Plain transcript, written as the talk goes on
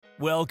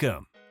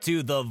Welcome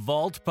to the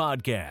Vault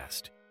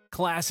Podcast,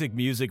 classic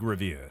music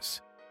reviews,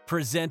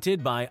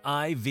 presented by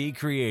IV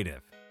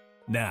Creative.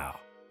 Now,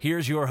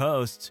 here's your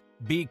hosts,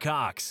 B.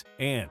 Cox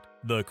and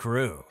the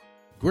crew.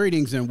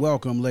 Greetings and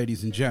welcome,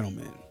 ladies and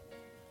gentlemen,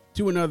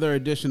 to another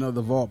edition of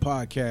the Vault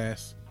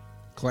Podcast,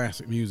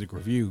 classic music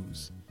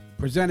reviews,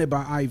 presented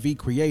by IV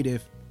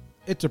Creative.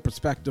 It's a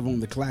perspective on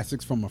the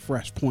classics from a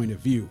fresh point of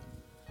view.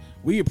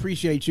 We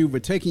appreciate you for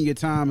taking your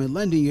time and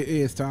lending your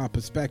ears to our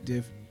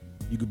perspective.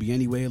 You could be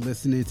anywhere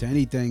listening to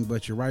anything,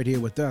 but you're right here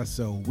with us,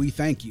 so we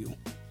thank you.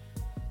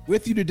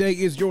 With you today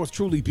is yours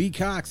truly, B.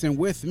 Cox, and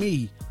with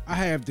me, I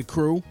have the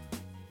crew.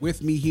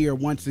 With me here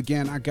once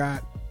again, I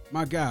got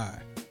my guy,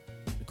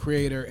 the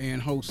creator and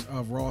host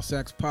of Raw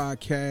Sex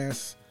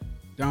Podcast,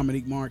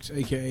 Dominique Marks,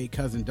 a.k.a.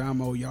 Cousin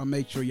Damo. Y'all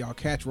make sure y'all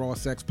catch Raw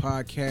Sex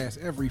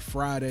Podcast every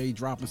Friday,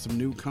 dropping some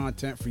new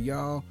content for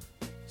y'all.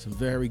 Some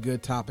very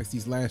good topics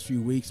these last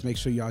few weeks. Make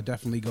sure y'all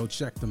definitely go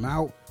check them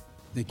out.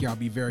 Think y'all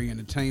be very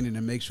entertaining,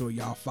 and make sure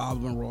y'all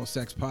following Raw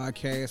Sex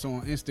Podcast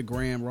on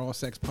Instagram, Raw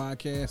Sex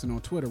Podcast, and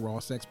on Twitter, Raw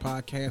Sex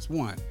Podcast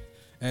 1.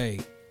 Hey,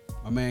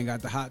 my man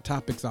got the hot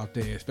topics out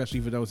there, especially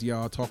for those of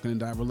y'all talking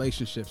about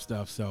relationship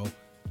stuff. So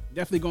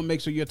definitely gonna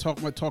make sure you talk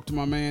to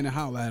my man and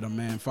holler at him,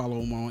 man. Follow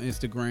him on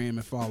Instagram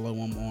and follow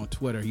him on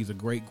Twitter. He's a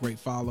great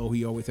follow.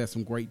 He always has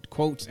some great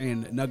quotes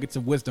and nuggets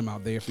of wisdom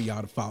out there for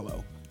y'all to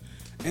follow.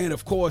 And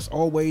of course,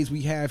 always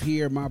we have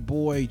here my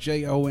boy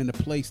J.O. in the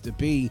place to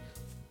be.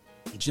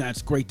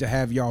 It's great to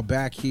have y'all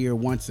back here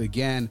once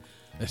again,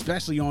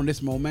 especially on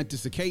this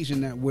momentous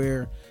occasion that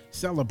we're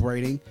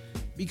celebrating,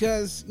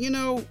 because, you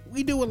know,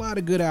 we do a lot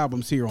of good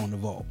albums here on The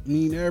Vault. I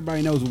mean,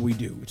 everybody knows what we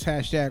do. It's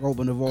hashtag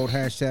open the vault,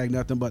 hashtag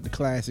nothing but the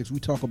classics. We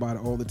talk about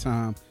it all the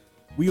time.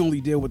 We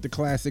only deal with the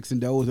classics and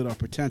those that are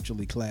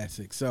potentially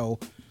classics. So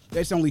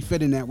it's only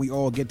fitting that we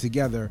all get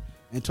together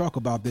and talk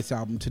about this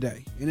album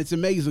today. And it's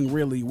amazing,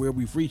 really, where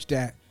we've reached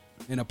at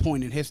in a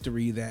point in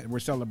history that we're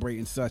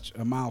celebrating such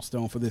a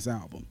milestone for this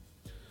album.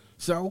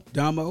 So,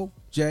 Damo,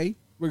 Jay,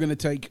 we're going to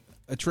take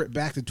a trip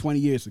back to 20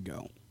 years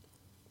ago.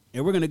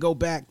 And we're going to go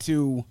back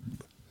to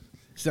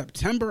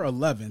September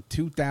 11th,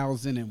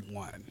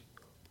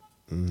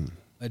 2001.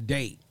 A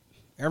date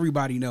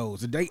everybody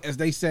knows. A date, as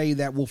they say,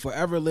 that will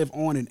forever live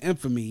on in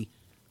infamy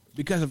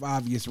because of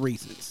obvious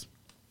reasons.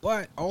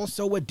 But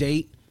also a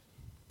date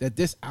that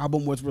this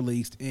album was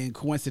released, and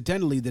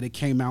coincidentally that it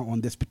came out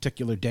on this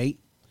particular date.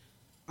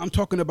 I'm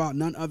talking about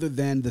none other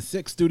than the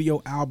sixth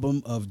studio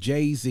album of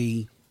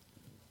Jay-Z,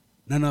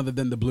 none other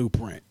than The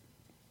Blueprint,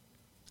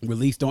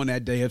 released on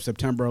that day of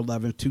September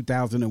 11th,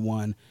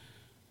 2001,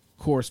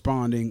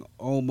 corresponding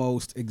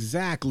almost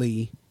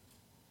exactly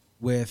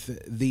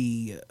with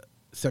the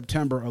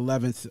September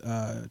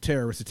 11th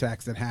terrorist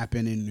attacks that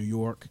happened in New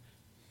York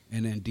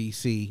and in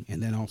D.C.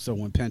 and then also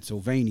in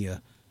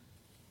Pennsylvania.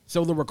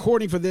 So the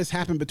recording for this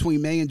happened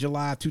between May and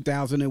July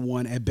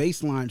 2001 at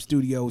Baseline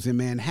Studios in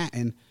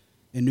Manhattan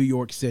in New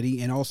York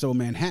City, and also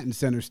Manhattan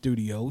Center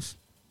Studios.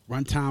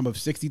 Runtime of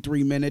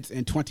 63 minutes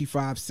and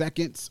 25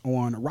 seconds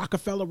on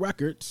Rockefeller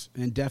Records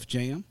and Def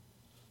Jam.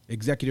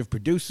 Executive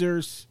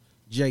producers,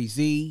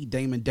 Jay-Z,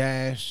 Damon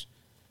Dash,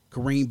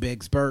 Kareem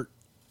Biggs Burke.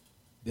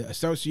 The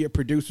associate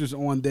producers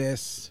on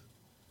this,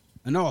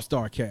 an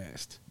all-star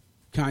cast.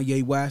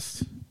 Kanye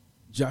West,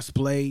 Just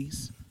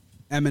Blaze,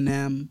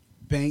 Eminem,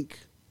 Bank,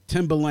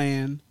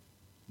 Timbaland,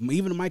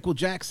 even Michael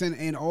Jackson,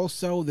 and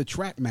also the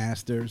track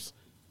masters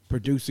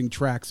producing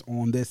tracks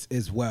on this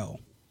as well.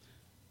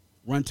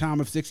 Runtime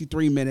of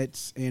 63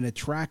 minutes and a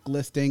track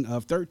listing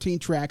of 13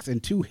 tracks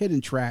and 2 hidden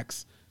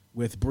tracks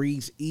with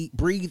Breathe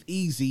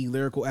Easy,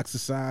 Lyrical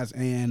Exercise,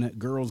 and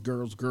Girls,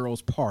 Girls,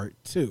 Girls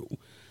Part 2.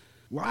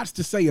 Lots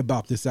to say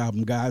about this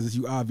album, guys, as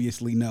you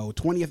obviously know.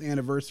 20th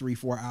anniversary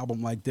for an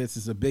album like this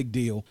is a big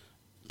deal,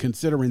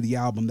 considering the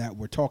album that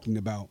we're talking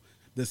about.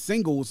 The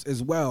singles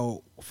as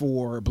well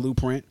for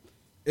Blueprint,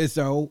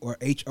 ISO, or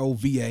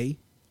HOVA,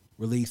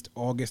 released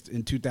August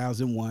in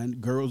 2001.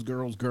 Girls,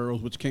 Girls,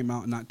 Girls, which came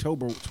out in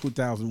October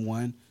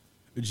 2001.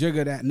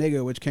 Jigga That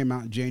Nigga, which came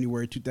out in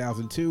January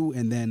 2002.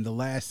 And then the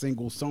last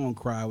single, Song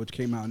Cry, which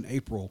came out in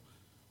April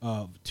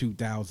of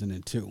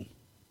 2002.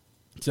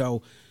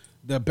 So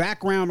the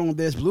background on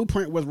this,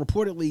 Blueprint was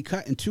reportedly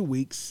cut in 2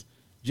 weeks.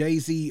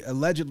 Jay-Z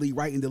allegedly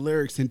writing the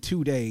lyrics in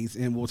 2 days,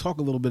 and we'll talk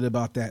a little bit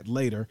about that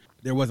later.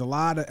 There was a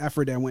lot of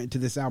effort that went into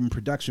this album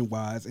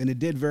production-wise, and it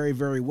did very,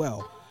 very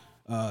well.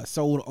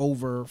 Sold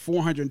over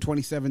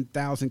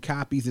 427,000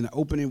 copies in the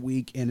opening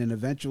week, and then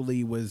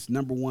eventually was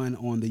number 1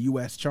 on the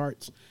U.S.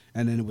 charts,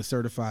 and then it was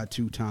certified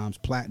 2 times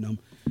platinum.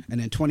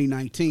 And in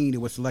 2019, it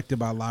was selected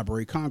by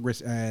Library of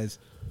Congress as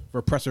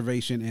for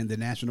preservation in the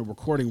National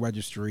Recording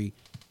Registry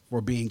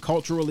for being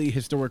culturally,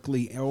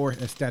 historically, or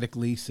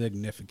aesthetically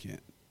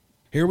significant.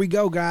 Here we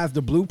go, guys.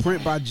 The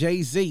Blueprint by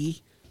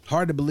Jay-Z.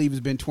 Hard to believe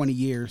it's been 20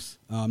 years,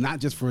 not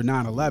just for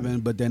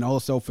 9/11, but then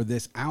also for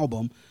this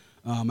album.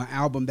 An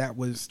album that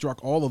was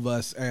struck all of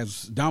us,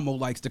 as Damo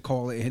likes to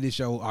call it in his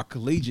show, our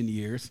collegiate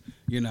years.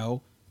 You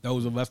know,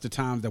 those of us the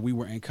times that we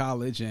were in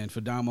college, and for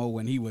Damo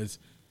when he was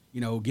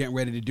getting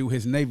ready to do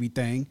his Navy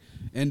thing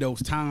in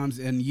those times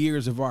and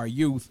years of our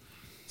youth.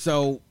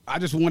 So I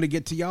just want to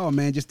get to y'all,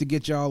 man, just to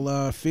get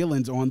y'all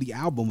feelings on the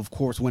album, of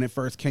course, when it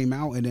first came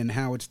out, and then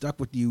how it stuck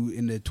with you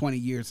in the 20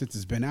 years since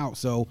it's been out.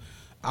 So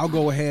I'll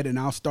go ahead and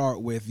I'll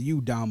start with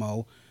you,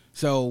 Damo.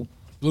 So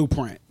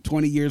Blueprint,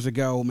 20 years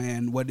ago,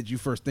 man, what did you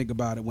first think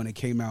about it when it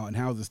came out, and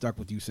how has it stuck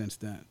with you since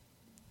then?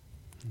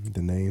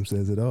 The name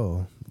says it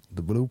all.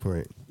 The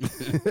Blueprint.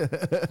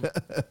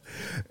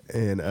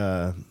 And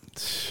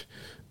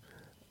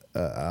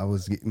I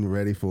was getting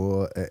ready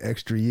for an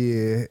extra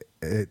year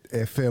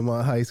at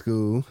Fairmont High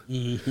School.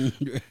 On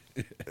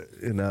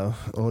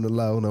the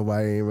low,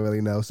 nobody ain't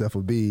really know except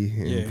for B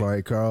and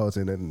probably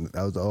Carlton, and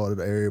that was all of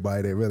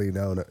everybody that really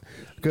know. I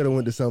could have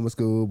went to summer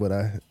school, but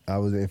I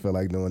didn't feel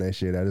like doing that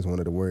shit. I just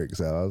wanted to work,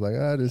 so I was like,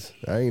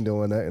 I ain't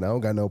doing that, and I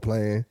don't got no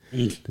plan.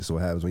 This is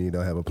what happens when you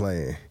don't have a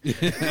plan. I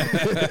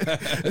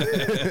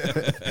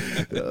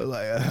was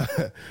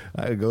like,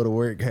 I could go to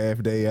work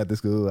half day after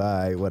school. All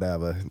right,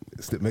 whatever,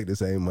 make the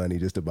same money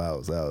just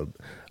about. So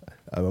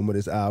I remember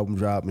this album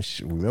drop, and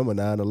remember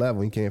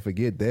 9/11, you can't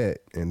forget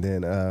that. And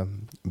then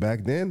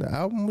back then, the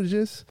album was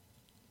just,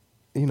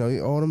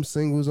 all them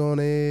singles on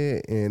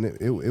there, and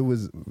it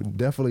was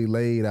definitely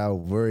laid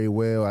out very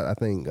well. I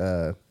think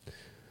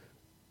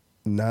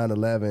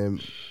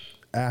 9/11,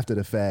 after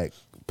the fact,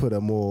 put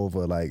up more of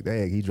a, like,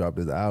 dang, he dropped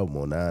his album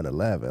on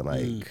 9/11.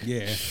 Like,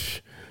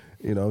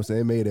 you know what I'm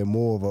saying? It made it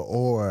more of an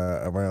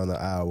aura around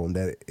the album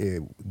that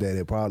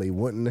it probably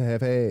wouldn't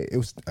have had. It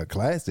was a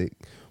classic,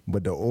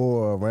 but the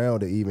aura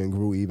around it even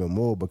grew even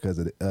more because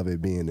of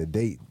it being the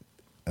date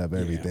of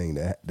everything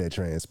that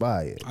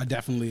transpired. I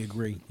definitely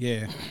agree.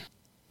 Yeah.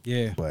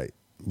 But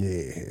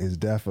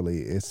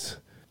it's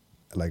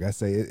like I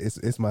say,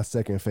 it's my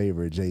second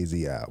favorite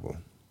Jay-Z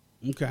album.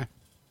 Okay.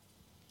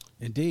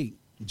 Indeed.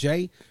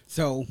 Jay,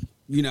 so,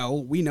 we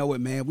know it,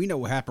 man. We know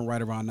what happened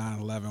right around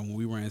 9/11 when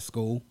we were in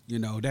school.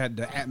 That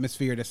the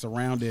atmosphere that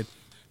surrounded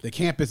the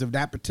campus of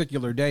that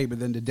particular day, but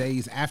then the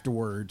days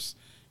afterwards,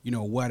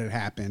 what had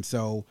happened.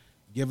 So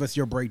give us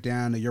your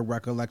breakdown of your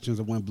recollections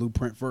of when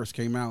Blueprint first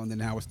came out, and then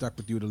how it stuck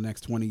with you the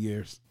next 20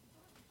 years.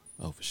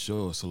 Oh, for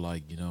sure. So,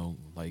 like you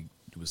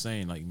were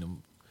saying,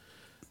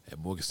 at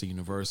Morgan State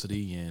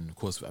University, and of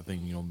course, I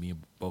think,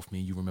 both me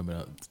and you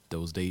remember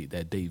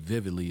that date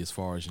vividly, as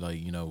far as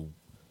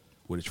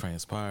what it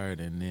transpired.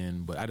 And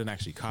then, but I didn't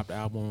actually cop the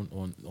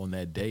album on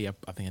that day.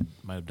 I think I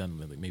might have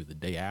done maybe the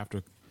day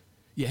after.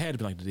 Yeah, it had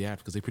to be the day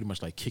after, because they pretty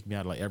much kicked me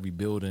out of every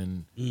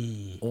building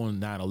on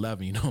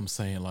 9/11. You know what I'm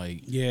saying?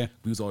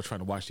 We was all trying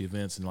to watch the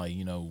events, and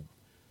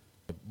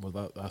with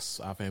us,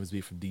 our families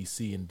be from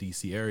DC and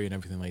DC area and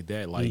everything like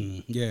that.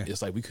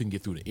 It's we couldn't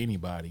get through to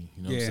anybody.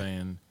 You know what I'm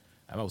saying?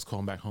 And I was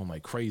calling back home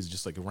like crazy,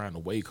 just around the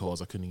way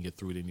calls. I couldn't get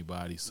through to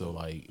anybody. So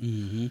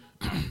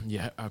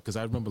because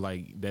I remember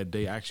that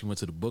day I actually went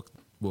to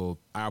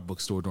our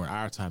bookstore during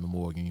our time in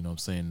Morgan. You know what I'm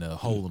saying? The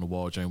hole in the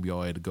wall joint we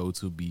all had to go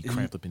to be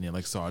cramped up in there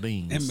like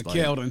sardines. And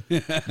McKeldin.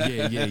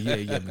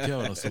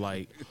 McKeldin. So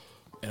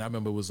and I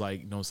remember it was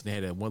they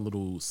had that one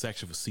little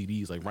section for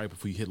CDs, right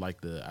before you hit I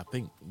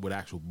think what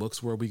actual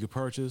books were we could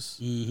purchase.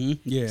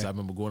 Mm-hmm. Yeah. So I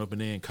remember going up in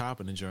there and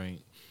copping the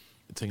joint,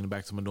 and taking it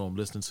back to my dorm,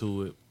 listening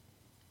to it,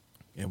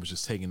 and was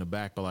just taken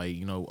aback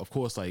by of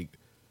course the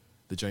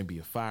joint be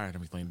a fire and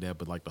everything like that,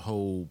 but the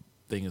whole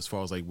thing as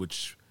far as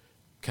which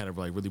kind of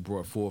really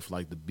brought forth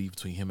the beef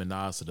between him and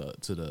Nas to the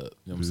you know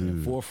what I'm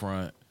saying,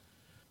 forefront.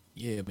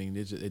 Yeah, I mean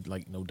it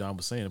Don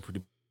was saying, it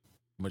pretty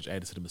much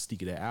added to the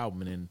mystique of that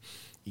album. And then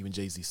even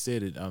Jay-Z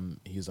said it,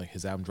 he was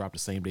his album dropped the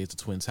same day as the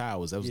Twin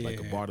Towers. That was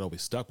a bar that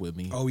always stuck with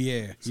me. Oh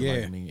yeah. So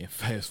I mean,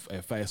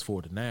 fast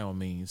forward to now, I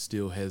mean, it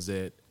still has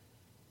that,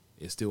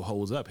 it still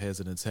holds up, has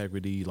an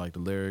integrity, the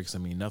lyrics, I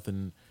mean,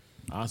 nothing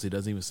honestly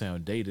doesn't even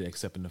sound dated,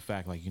 except in the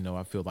fact I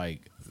feel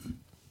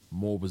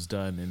more was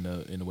done in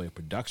the way of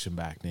production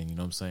back then, you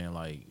know what I'm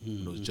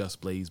saying? Those Just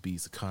Blaze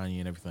beats, Kanye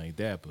and everything like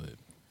that, but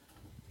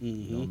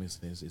you know what I mean,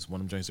 it's one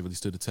of them joints that really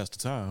stood the test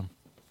of time.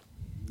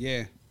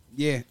 Yeah,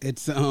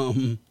 it's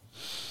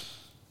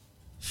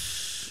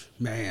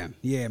man,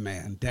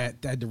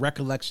 that the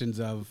recollections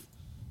of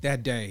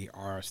that day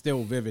are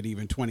still vivid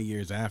even 20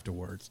 years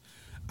afterwards.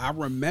 I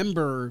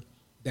remember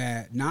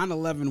that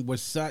 9/11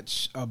 was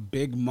such a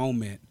big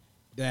moment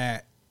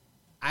that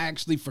I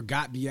actually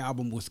forgot the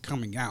album was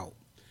coming out.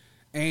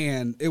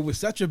 And it was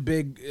such a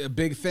big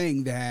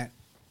thing that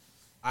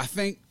I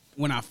think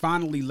when I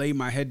finally laid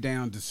my head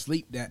down to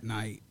sleep that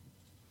night,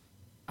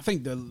 I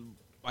think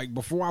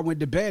before I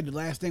went to bed, the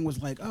last thing was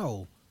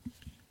oh,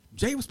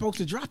 Jay was supposed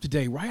to drop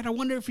today, right? I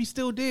wonder if he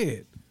still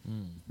did.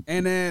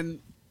 And then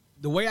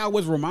the way I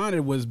was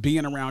reminded was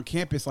being around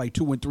campus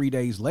 2 and 3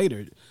 days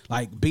later,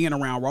 being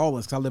around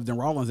Rawlins, because I lived in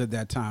Rawlins at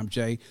that time,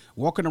 Jay,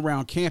 walking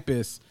around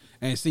campus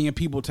and seeing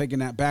people taking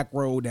that back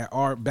road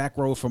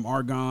from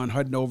Argonne,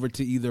 heading over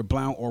to either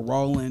Blount or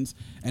Rawlins,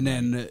 and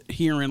then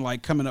hearing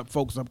coming up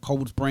folks up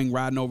Cold Spring,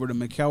 riding over to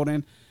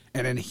McKeldin,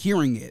 and then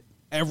hearing it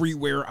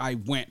everywhere I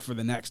went for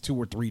the next 2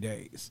 or 3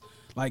 days.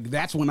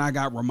 That's when I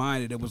got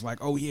reminded. It was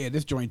oh yeah,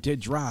 this joint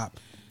did drop.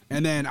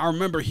 And then I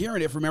remember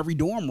hearing it from every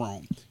dorm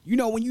room. You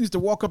know, when you used to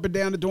walk up and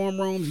down the dorm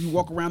rooms, you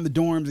walk around the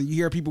dorms and you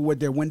hear people with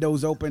their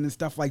windows open and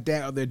stuff like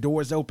that, or their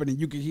doors open, and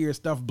you could hear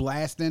stuff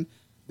blasting.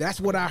 That's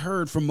what I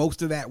heard for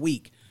most of that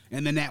week.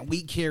 And then that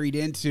week carried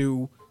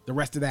into the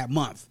rest of that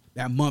month.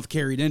 That month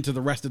carried into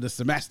the rest of the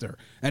semester,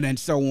 and then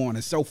so on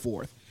and so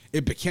forth.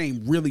 It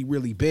became really,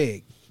 really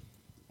big.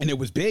 And it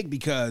was big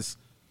because,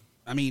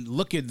 I mean,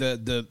 look at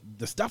the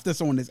stuff that's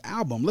on this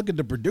album. Look at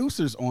the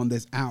producers on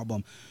this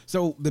album.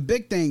 So the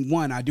big thing,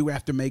 one, I do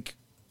have to make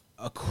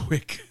I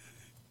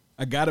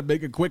got to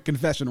make a quick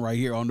confession right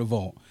here on the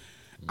Vault.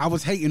 I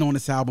was hating on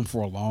this album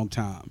for a long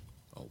time.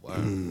 Oh,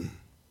 wow.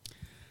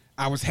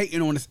 I was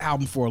hating on this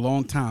album for a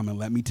long time, and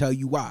let me tell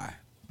you why.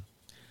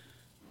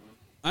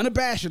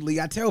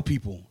 Unabashedly, I tell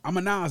people I'm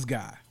a Nas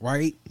guy,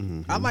 right?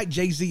 I like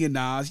Jay-Z and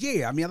Nas.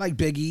 Yeah, I mean, I like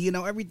Biggie, you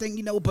know, everything,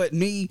 you know, but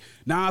me,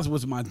 Nas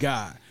was my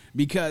guy.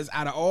 Because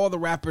out of all the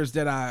rappers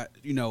that I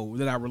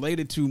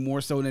related to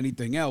more so than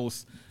anything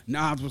else,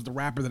 Nas was the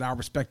rapper that I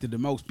respected the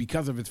most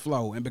because of his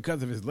flow and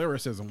because of his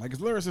lyricism. Like, his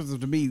lyricism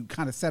to me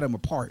kind of set him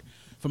apart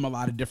from a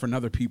lot of different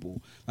other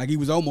people. Like, he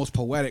was almost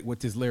poetic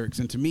with his lyrics.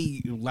 And to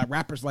me, like,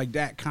 rappers like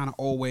that kind of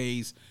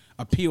always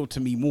appealed to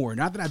me more.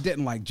 Not that I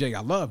didn't like Jay.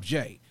 I love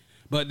Jay.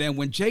 But then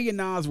when Jay and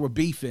Nas were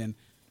beefing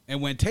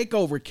and when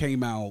Takeover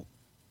came out,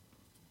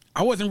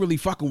 I wasn't really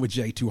fucking with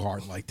Jay too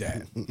hard like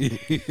that.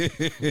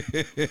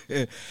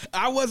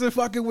 I wasn't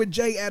fucking with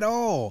Jay at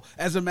all,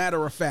 as a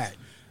matter of fact.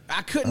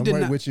 I couldn't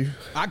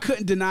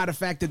deny the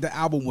fact that the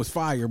album was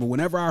fire, but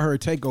whenever I heard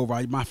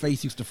Takeover, my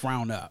face used to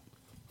frown up.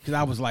 Because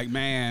I was like,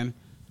 man.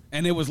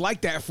 And it was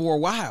like that for a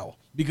while.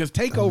 Because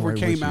Takeover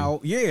came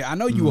out. Yeah, I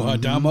know you are,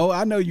 Dumbo.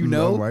 I know you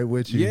know. I'm right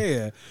with you.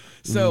 Yeah.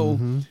 So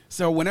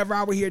whenever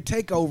I would hear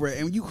Takeover,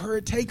 and you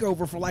heard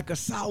Takeover for like a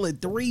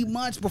solid 3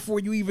 months before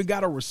you even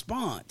got a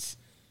response,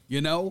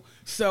 you know?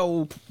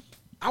 So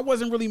I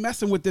wasn't really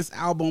messing with this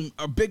album,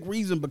 a big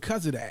reason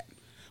because of that.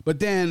 But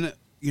then,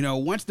 you know,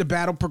 once the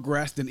battle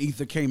progressed and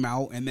Ether came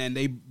out, and then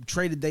they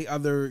traded their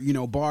other, you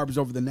know, barbs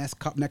over the next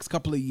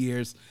couple of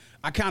years,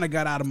 I kind of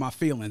got out of my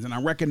feelings, and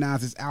I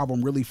recognized this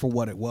album really for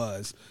what it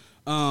was.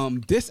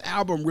 This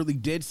album really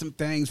did some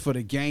things for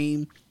the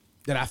game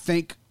that I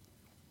think,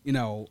 you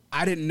know,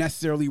 I didn't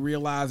necessarily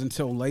realize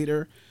until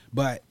later.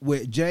 But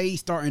with Jay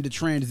starting to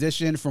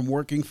transition from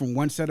working from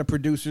one set of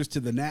producers to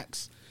the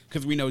next,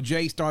 because we know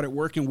Jay started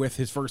working with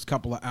his first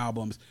couple of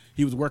albums.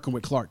 He was working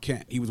with Clark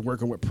Kent. He was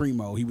working with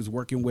Primo. He was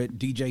working with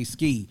DJ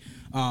Ski.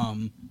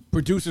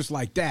 Producers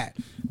like that.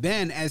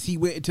 Then as he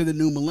went into the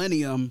new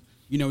millennium,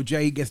 you know,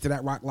 Jay gets to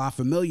that Rock La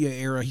Familia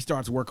era. He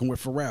starts working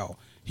with Pharrell.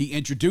 He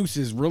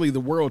introduces really the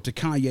world to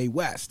Kanye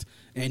West.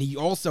 And he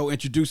also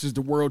introduces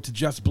the world to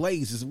Just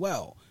Blaze as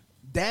well.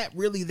 That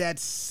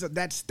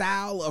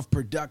style of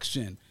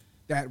production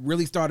that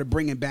really started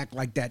bringing back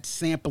like that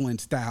sampling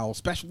style,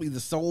 especially the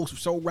soul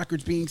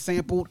records being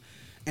sampled,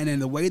 and then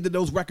the way that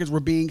those records were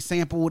being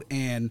sampled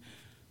and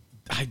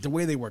like the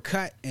way they were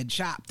cut and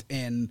chopped,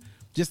 and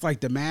just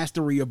like the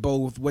mastery of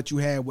both what you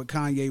had with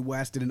Kanye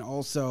West and then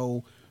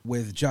also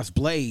with Just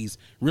Blaze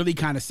really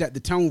kind of set the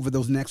tone for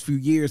those next few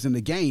years in the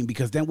game.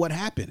 Because then what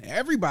happened?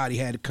 Everybody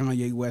had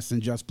Kanye West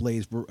and Just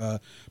Blaze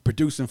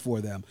producing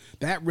for them.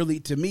 That really,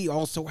 to me,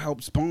 also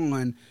helped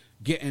spawn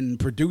getting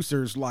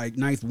producers like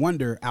Ninth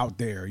Wonder out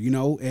there, you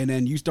know, and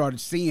then you started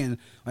seeing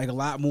like a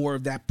lot more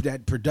of that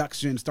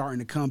production starting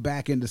to come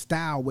back into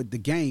style with the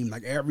game.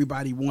 Like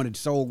everybody wanted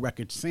soul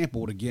records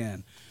sampled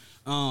again.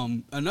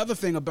 Another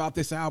thing about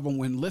this album,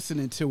 when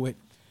listening to it,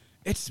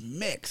 it's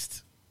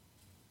mixed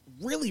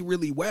really,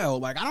 really well.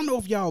 Like, I don't know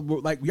if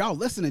y'all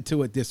listening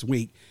to it this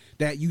week,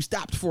 that you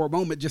stopped for a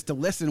moment just to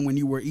listen when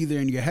you were either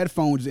in your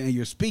headphones and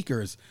your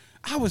speakers.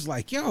 I was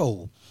like,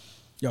 yo,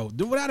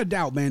 without a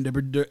doubt, man,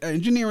 the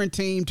engineering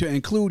team, to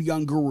include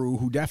Young Guru,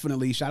 who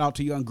definitely, shout out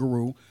to Young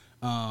Guru,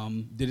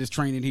 did his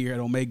training here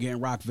at Omega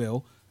in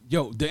Rockville.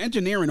 Yo, the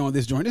engineering on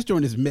this joint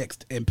is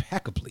mixed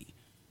impeccably.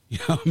 You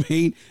know what I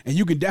mean? And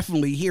you can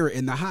definitely hear it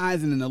in the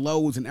highs and in the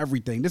lows and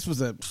everything. This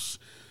was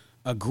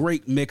a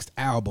great mixed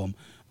album.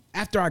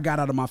 After I got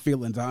out of my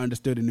feelings, I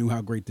understood and knew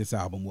how great this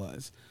album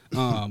was.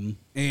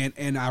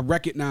 And I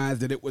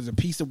recognized that it was a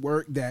piece of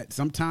work that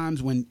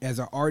sometimes when, as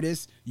an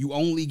artist, you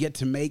only get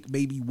to make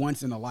maybe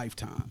once in a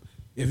lifetime.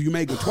 If you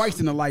make it twice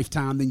in a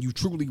lifetime, then you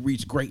truly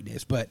reach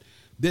greatness. But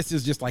this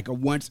is just like a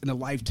once in a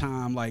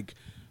lifetime, like,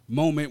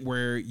 moment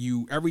where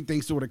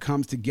everything sort of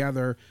comes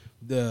together.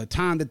 The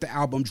time that the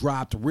album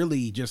dropped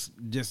really just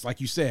like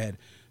you said,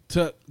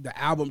 took the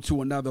album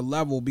to another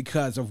level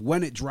because of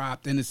when it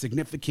dropped and the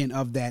significance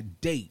of that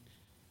date.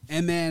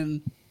 And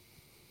then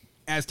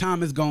as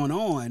time has gone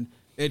on,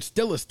 it's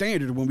still a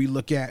standard when we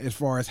look at as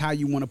far as how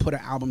you want to put an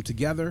album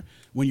together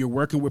when you're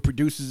working with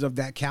producers of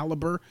that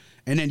caliber.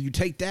 And then you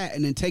take that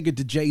and then take it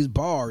to Jay's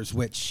bars,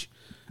 which,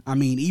 I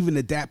mean, even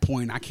at that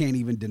point, I can't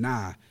even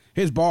deny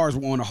his bars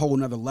were on a whole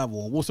nother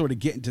level. We'll sort of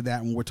get into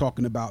that when we're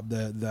talking about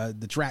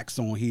the tracks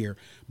on here.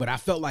 But I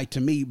felt like,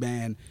 to me,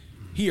 man,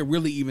 he had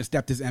really even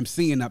stepped his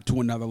MCing up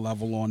to another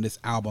level on this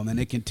album, and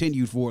it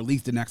continued for at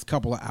least the next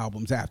couple of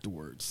albums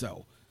afterwards.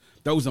 So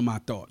those are my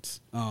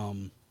thoughts.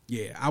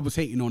 Yeah, I was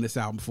hating on this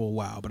album for a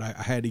while, but I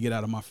had to get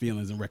out of my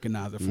feelings and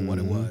recognize it for what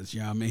it was.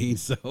 You know what I mean?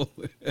 So,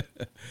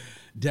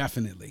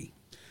 definitely.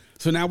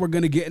 So now we're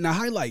going to get into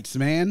highlights,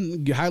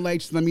 man. Your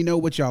highlights, let me know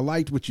what y'all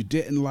liked, what you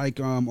didn't like,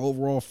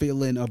 overall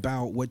feeling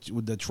about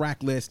with the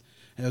track list.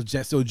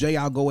 So, Jay,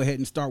 I'll go ahead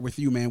and start with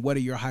you, man. What are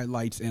your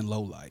highlights and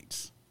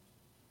lowlights?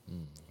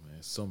 Man,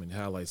 so many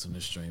highlights on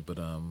this stream, but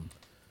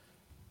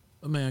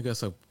man, I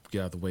guess I'll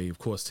get out of the way. Of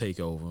course,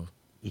 Takeover.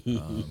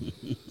 I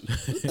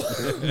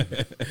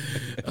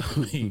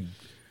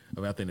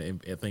I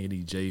think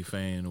any Jay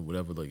fan or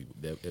whatever, like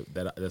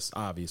that's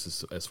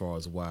obvious as far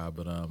as why.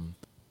 But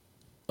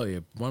oh yeah,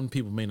 one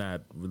people may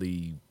not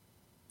really,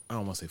 I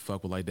don't want to say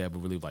fuck with like that, but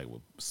really like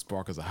would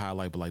spark as a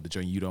highlight. But like the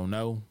joint You Don't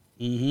Know.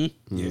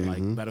 Mm-hmm. Yeah. Like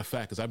matter of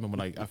fact, because I remember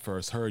when I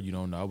first heard You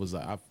Don't Know, I was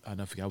like, I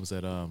never forget, I was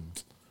at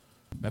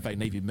matter of fact,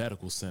 Navy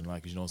Medical Center,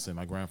 like, you know what I'm saying?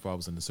 My grandfather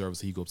was in the service.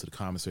 He'd go up to the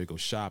commissary, go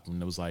shop,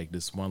 and there was like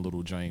this one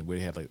little joint where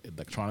they had like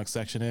electronics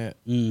section at.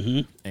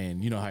 Mm-hmm.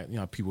 And you know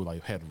how people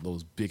like had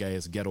those big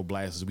ass ghetto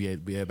blasters we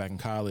had back in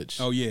college.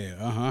 Oh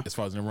yeah, as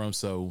far as in the room.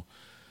 So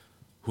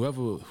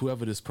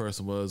whoever this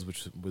person was,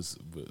 which was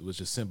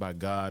just sent by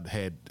God,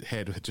 had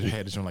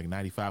it on like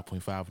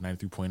 95.5,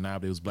 93.9,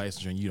 but it was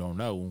blasting and You Don't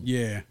Know.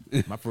 Yeah.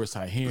 My first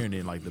time hearing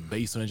it, like the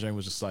bass on the joint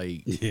was just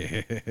like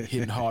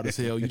hitting hard as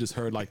hell. You just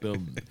heard like the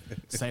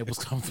samples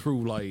come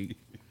through. Like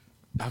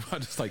I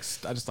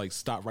just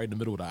stopped right in the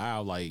middle of the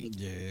aisle. Like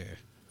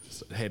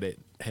so had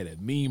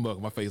that meme mug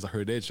on my face. I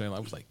heard that joint. I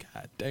was like,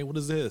 God dang, what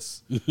is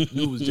this? Knew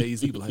it was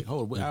Jay-Z, but like,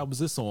 hold on, what album is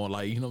this on?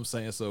 Like, you know what I'm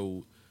saying?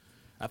 So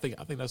I think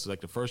that's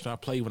like the first time I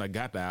played when I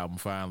got the album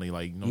finally.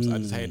 Like, you know, I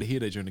just had to hear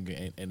that joint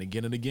again and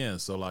again and again.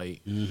 So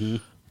like,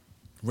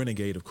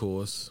 Renegade, of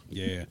course.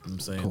 Yeah, you know what I'm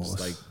saying, just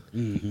like, I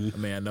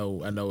mean, I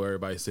know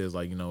everybody says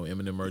like, you know,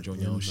 Eminem merged on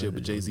your own shit,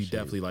 but Jay-Z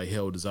definitely like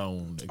held his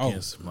own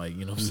against like,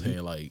 you know what I'm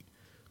saying, like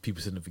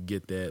people tend to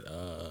forget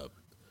that.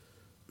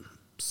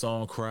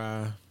 Song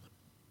Cry.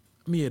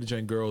 I mean, yeah, the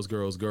joint Girls. I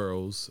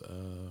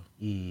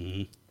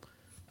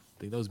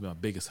think those would be my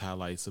biggest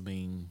highlights. I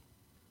mean,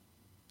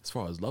 as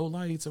far as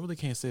lowlights, I really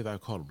can't say that I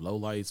call them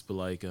lowlights, but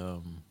like,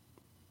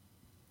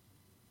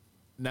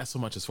 not so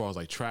much as far as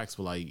like tracks,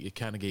 but like it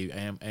kind of gave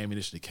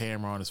ammunition to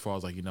Cameron as far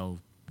as like, you know,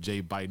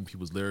 Jay biting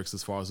people's lyrics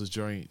as far as his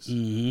joints.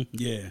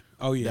 Yeah.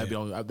 Oh yeah.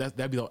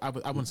 That'd be I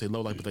wouldn't say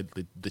low light, but like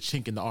the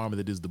chink in the armor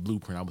that is the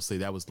blueprint. I would say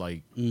that was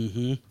like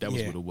that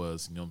was what it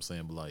was. You know what I'm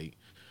saying? But like,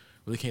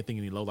 really can't think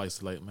of any low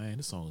lights. Like, man,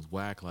 this song is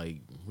whack. Like,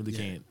 really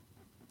can't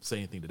say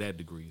anything to that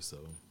degree. So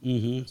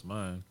that's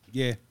mine.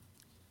 Yeah.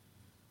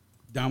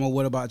 Damo,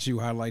 what about you?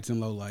 Highlights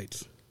and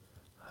lowlights?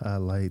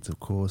 Highlights, of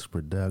course,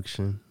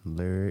 production,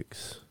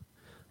 lyrics.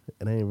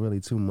 It ain't really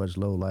too much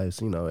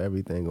lowlights, you know,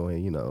 everything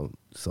going, you know,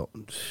 so,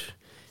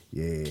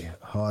 yeah,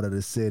 Heart of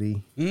the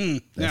City,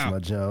 that's my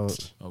junk.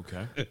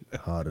 Okay.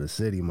 Heart of the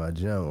City, my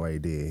junk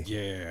right there.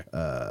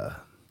 Yeah.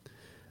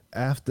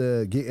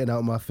 After getting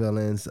out my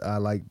feelings, I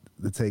like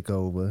the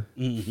Takeover.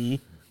 You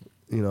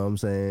know what I'm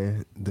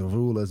saying? The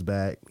Ruler's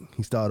Back.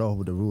 He started off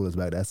with The Ruler's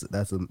Back.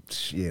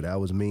 That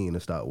was mean to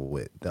start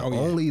with. The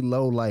only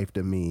low life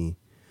to me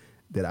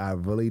that I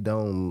really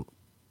don't,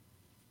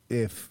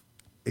 if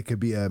it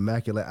could be an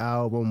immaculate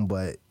album,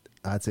 but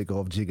I take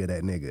off Jigga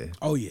That Nigga.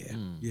 Oh yeah.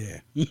 Yeah.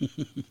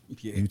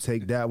 You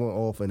take that one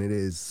off and it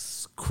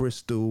is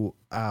crystal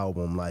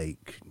album,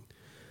 like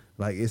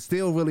it's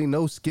still really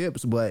no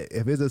skips, but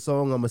if it's a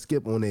song I'm gonna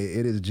skip on it,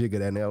 it is Jigga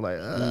That Nigga. I'm like,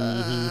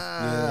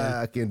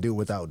 I can do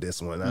without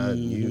this one.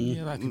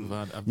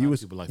 You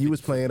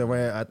was playing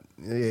around.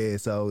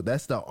 So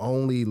that's the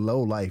only low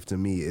life to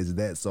me is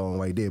that song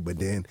right there. But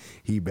then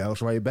he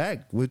bounced right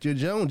back with your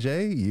Joan,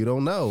 Jay. You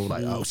don't know.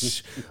 Like,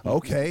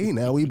 okay,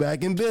 now we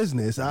back in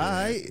business. All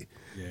right.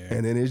 Yeah.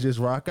 And then it's just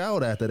rock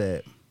out after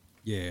that.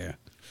 Yeah.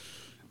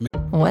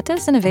 What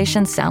does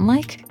innovation sound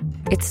like?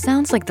 It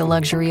sounds like the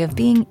luxury of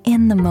being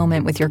in the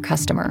moment with your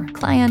customer,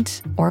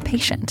 client, or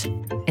patient.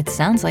 It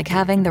sounds like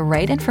having the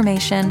right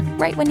information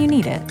right when you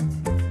need it.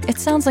 It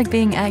sounds like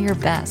being at your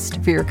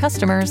best for your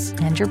customers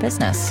and your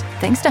business.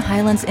 Thanks to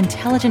Hyland's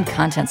intelligent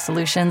content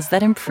solutions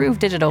that improve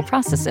digital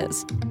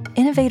processes,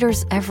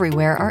 innovators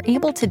everywhere are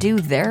able to do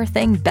their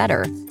thing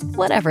better,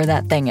 whatever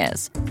that thing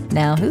is.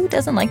 Now, who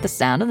doesn't like the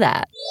sound of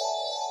that?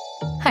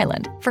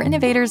 Hyland, for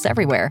innovators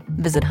everywhere.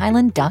 Visit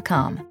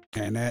hyland.com.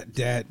 And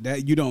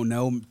that You Don't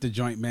Know the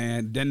joint,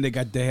 man. Then they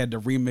had the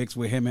remix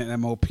with him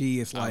and MOP.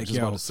 It's like,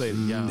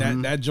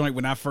 that joint,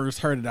 when I first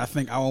heard it, I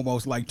think I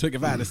almost like took,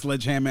 if I had a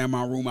sledgehammer in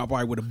my room, I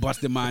probably would have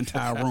busted my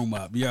entire room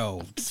up.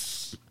 Yo,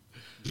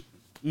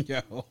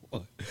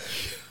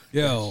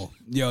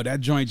 that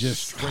joint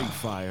just straight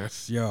fire.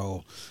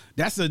 Yo,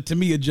 that's to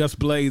me a Just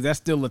Blaze. That's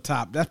still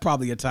that's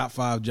probably a top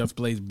 5 Just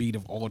Blaze beat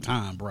of all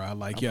time, bro.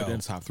 Like, I'm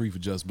top 3 for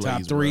Just Blaze.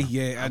 Top 3, bro.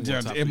 yeah.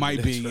 It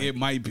might be.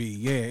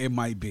 Yeah, it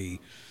might be.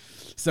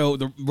 So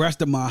the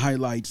rest of my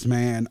highlights,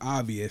 man,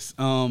 obvious.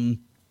 You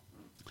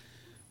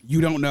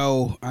Don't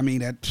Know. I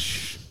mean,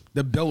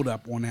 the build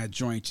up on that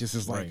joint just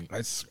is like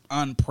it's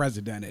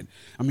unprecedented.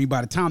 I mean,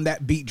 by the time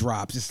that beat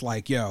drops, it's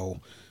like,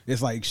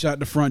 it's like shut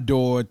the front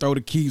door, throw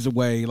the keys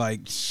away,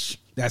 like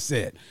that's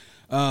it.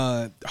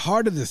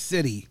 Heart of the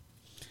City,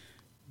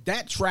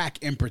 that track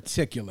in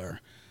particular,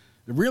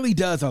 it really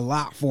does a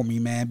lot for me,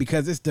 man,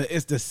 because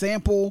it's the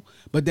sample,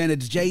 but then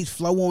it's Jay's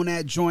flow on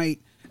that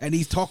joint, and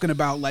he's talking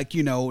about, like,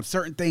 you know,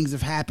 certain things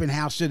have happened,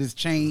 how shit has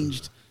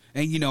changed,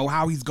 and, you know,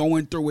 how he's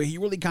going through it. He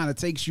really kind of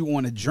takes you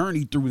on a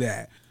journey through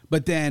that.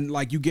 But then,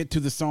 like, you get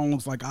to the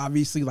songs, like,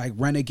 obviously, like,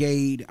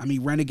 Renegade. I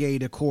mean,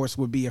 Renegade, of course,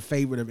 would be a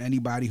favorite of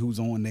anybody who's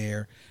on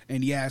there.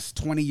 And yes,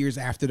 20 years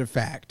after the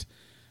fact,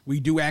 we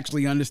do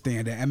actually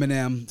understand that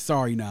Eminem,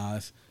 sorry,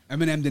 Nas,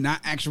 Eminem did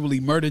not actually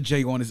murder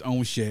Jay on his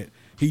own shit.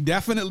 He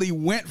definitely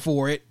went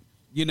for it.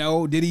 You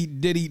know,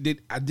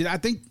 I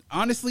think,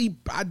 honestly,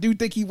 I do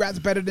think he raps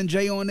better than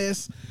Jay on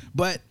this.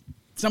 But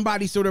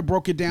somebody sort of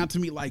broke it down to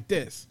me like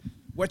this.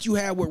 What you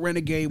have with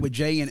Renegade, with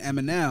Jay and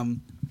Eminem,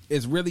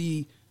 is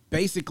really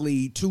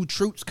basically two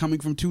troops coming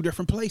from two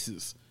different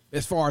places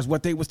as far as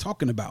what they was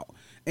talking about.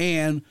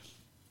 And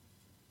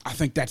I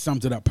think that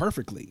sums it up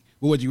perfectly.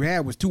 But what you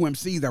had was two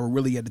MCs that were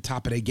really at the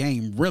top of their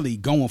game, really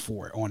going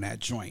for it on that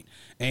joint.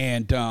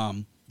 And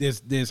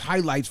there's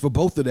highlights for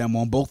both of them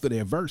on both of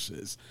their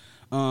verses.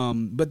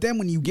 But then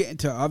when you get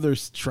into other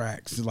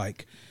tracks,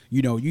 like,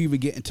 you know, you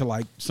even get into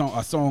like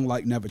a song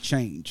like Never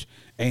Change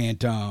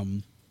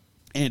and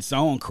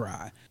Song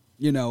Cry.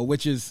 You know,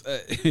 which is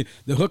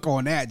the hook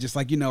on that. Just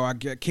like, you know, I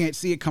can't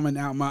see it coming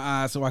out my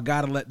eyes, so I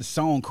got to let the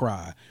song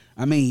cry.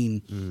 I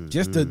mean,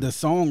 just the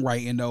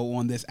songwriting, though,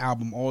 on this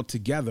album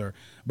altogether.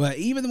 But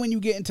even when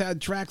you get into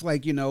tracks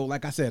like, you know,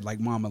 like I said,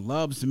 like Mama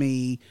Loves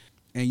Me,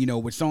 and, you know,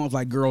 with songs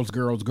like Girls,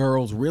 Girls,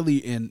 Girls,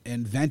 really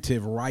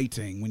inventive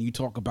writing when you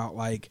talk about,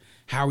 like,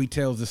 how he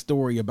tells the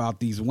story about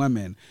these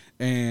women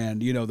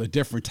and, you know, the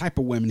different type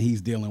of women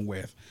he's dealing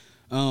with.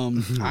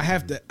 I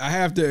have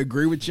to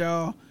agree with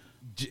y'all.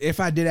 If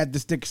I did have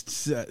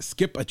to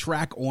skip a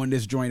track on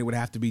this joint, it would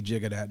have to be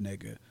Jigga That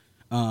Nigga.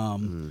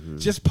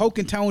 Just Poke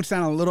and Tone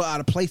sound a little out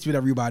of place with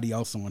everybody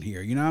else on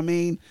here. You know what I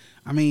mean?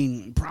 I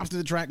mean, props to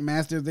the track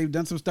masters. They've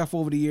done some stuff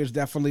over the years,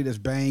 definitely that's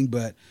bang.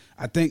 But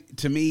I think,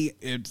 to me,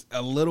 it's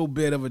a little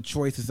bit of a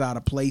choice that's out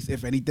of place.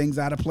 If anything's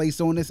out of place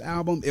on this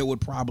album, it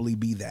would probably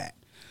be that.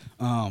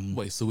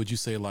 Wait, so would you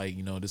say, like,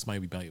 you know, this might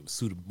be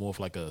suited more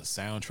for like a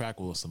soundtrack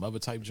or some other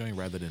type joint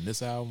rather than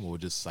this album, or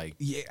just like,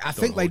 yeah, I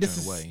think like this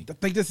is away? I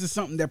think this is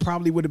something that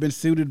probably would have been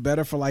suited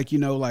better for, like, you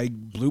know, like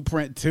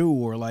Blueprint 2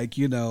 or like,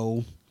 you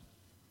know,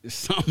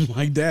 something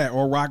like that,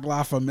 or Rock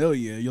La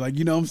Familia. You're like,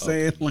 you know what I'm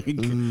saying? Like,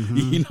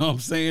 you know what I'm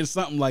saying?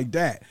 Something like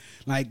that.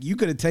 Like, you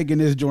could have taken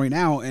this joint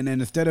out, and then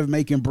instead of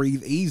making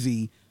Breathe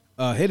Easy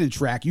a hidden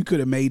track, you could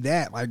have made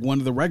that like one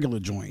of the regular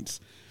joints.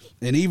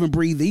 And even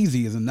Breathe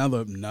Easy is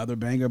another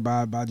banger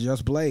by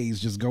Just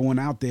Blaze, just going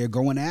out there,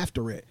 going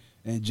after it.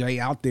 And Jay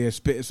out there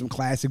spitting some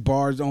classic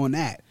bars on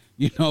that,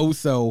 you know?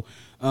 So,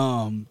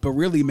 but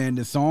really, man,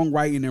 the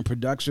songwriting and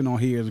production on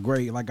here is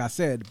great. Like I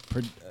said,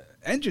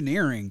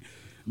 engineering,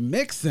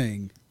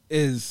 mixing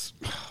is,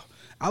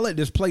 I let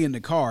this play in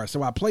the car.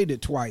 So I played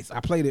it twice. I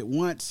played it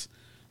once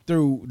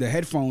through the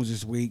headphones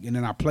this week, and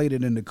then I played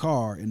it in the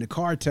car. And the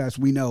car test,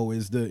 we know,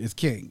 is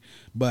king.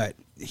 But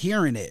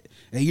hearing it,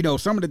 and, you know,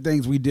 some of the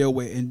things we deal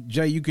with, and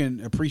Jay, you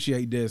can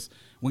appreciate this,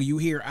 when you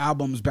hear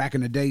albums back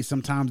in the day,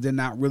 sometimes they're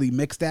not really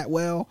mixed that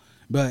well,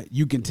 but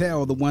you can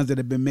tell the ones that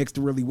have been mixed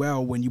really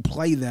well, when you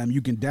play them,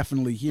 you can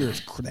definitely hear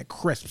that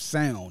crisp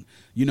sound.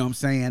 You know what I'm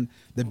saying?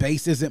 The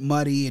bass isn't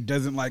muddy, it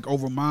doesn't like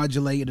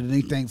overmodulate or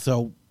anything.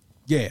 So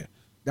yeah,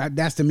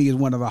 that's to me is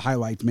one of the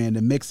highlights, man,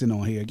 the mixing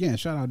on here. Again,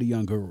 shout out to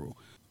Young Guru.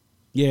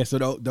 Yeah,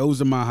 so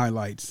those are my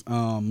highlights.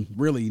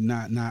 Really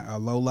not a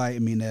low light. I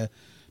mean, the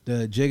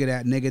Jigga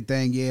That Nigga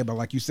thing, yeah, but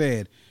like you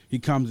said, he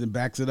comes and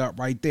backs it up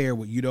right there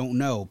with You Don't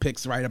Know,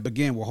 picks right up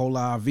again with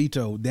Hola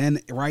Vito, then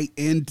right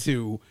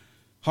into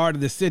Heart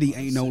of the City,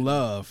 Ain't No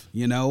Love,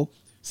 you know?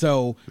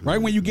 So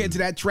right when you get into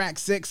that track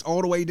 6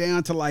 all the way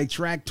down to like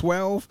track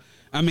 12,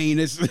 I mean,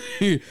 it's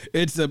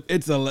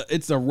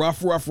a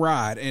rough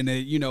ride, and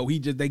you know,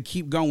 they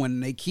keep going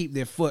and they keep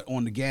their foot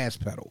on the gas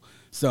pedal.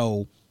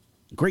 So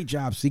great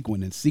job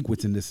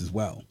sequencing this as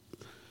well.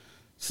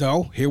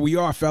 So here we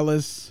are,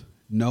 fellas.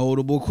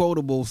 Notable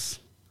quotables.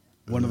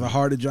 One of the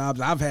harder jobs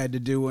I've had to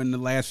do in the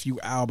last few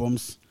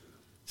albums.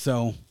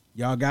 So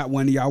y'all got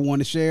one y'all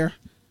want to share?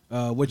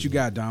 What you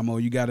got, Damo?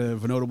 You got a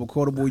notable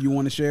quotable you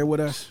want to share with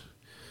us?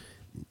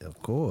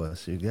 Of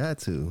course, you got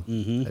to.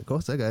 Mm-hmm. Of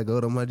course, I got to go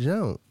to my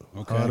jump.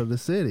 Okay. Heart of the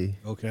City.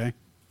 Okay.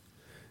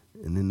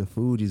 And then the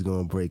Fuji's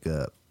going to break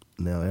up.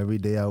 Now, every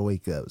day I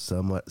wake up,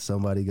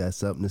 somebody got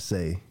something to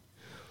say.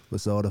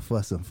 What's all the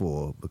fussing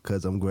for?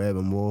 Because I'm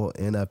grabbing more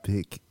and I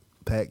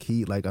pack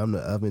heat like I'm the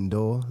oven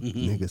door.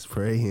 Niggas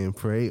pray and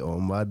pray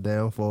on my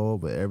downfall,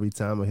 but every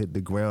time I hit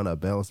the ground, I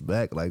bounce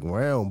back like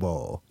round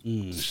ball.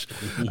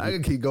 I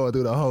can keep going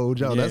through the whole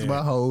joke. Yeah. That's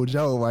my whole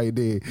joke right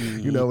there.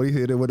 You know, when he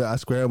hit it with I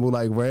scramble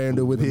like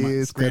Randall with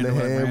his, kind of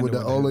hand with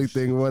the only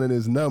thing running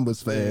his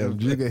numbers, fam.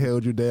 Jigga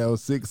held you down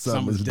 6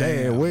 summers.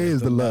 Damn,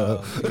 where's the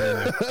love?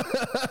 Yeah.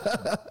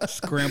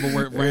 Scramble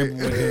with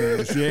Randall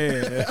with his,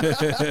 yeah.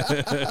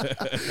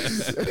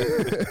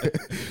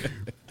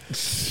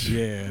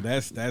 Yeah,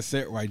 that's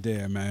it right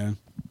there, man.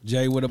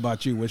 Jay, what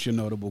about you? What's your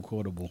notable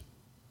quotable?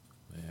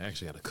 Man, I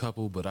actually had a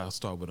couple, but I'll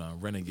start with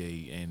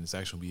Renegade, and it's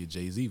actually gonna be a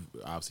Jay-Z,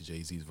 obviously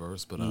Jay-Z's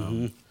verse, but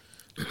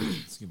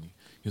excuse me.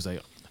 He was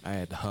like, I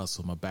had to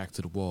hustle, my back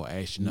to the wall,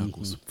 ashy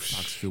knuckles,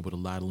 box filled with a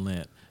lot of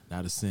lint,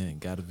 not a sin,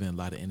 got a vent, a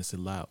lot of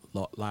innocent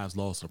lives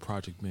lost in the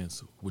project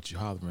bins, what you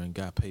hollering,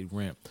 got paid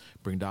rent,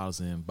 bring dollars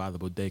in, buy the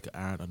bodega,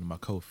 iron under my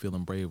coat,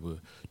 feeling braver,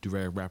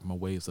 do-rag wrapping my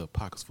waves up,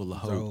 pockets full of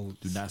hope,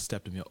 do not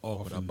step to me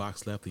off, a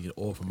box left me, and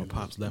off, my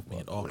pops left me,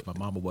 and off, my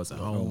mama wasn't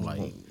home,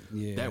 like,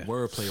 that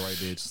wordplay right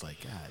there, just like,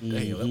 God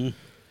damn,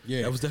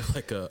 that was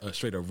definitely like a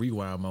straight up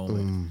rewind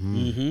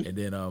moment, and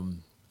then,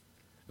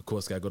 of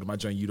course, gotta go to my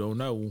joint, You Don't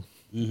Know,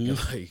 and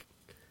like,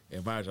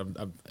 and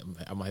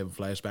I'm having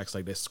flashbacks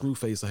like that screw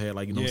face I had,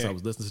 like, so I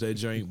was listening to that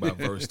joint by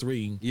verse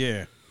 3.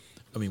 Yeah.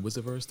 I mean, was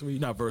it verse 3?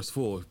 Not verse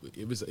 4.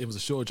 It was a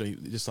short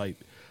joint, just like,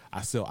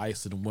 I sell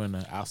ice in the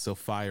winter, I'll sell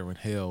fire in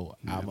hell,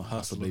 I'm a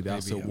hustler, baby,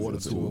 I'll sell water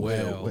to a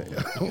well.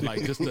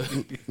 Like, just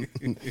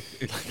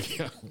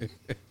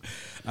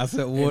I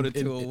said water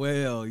to a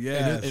well,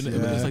 yes.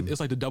 It's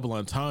like the double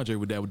entendre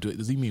with that.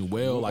 Does he mean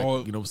well, like,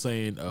 you know what I'm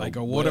saying? Like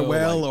a water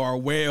well, or a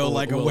whale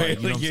like a whale.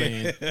 Like, you know what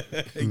I'm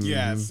saying?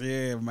 Yes,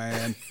 yeah,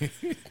 man.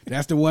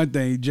 That's the one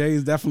thing.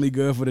 Jay's definitely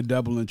good for the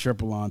double and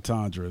triple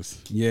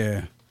entendres.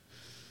 Yeah.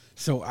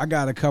 So I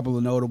got a couple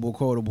of notable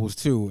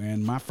quotables too,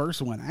 and my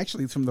first one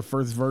actually is from the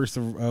first verse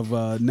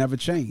of Never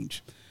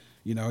Change.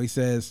 He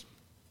says,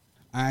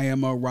 I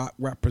am a rock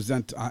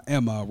representer,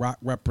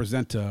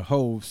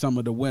 Hove, some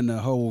of the winner,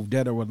 Hove,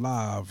 dead or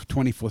alive,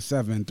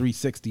 24/7,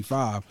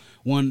 365,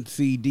 one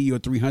CD or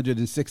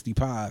 360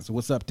 pies.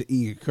 What's up to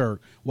Ian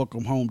Kirk?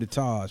 Welcome home to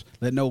Taj.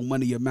 Let no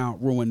money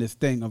amount ruin this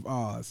thing of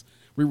ours.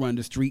 We run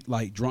the street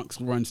light, drunks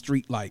run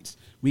street lights.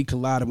 We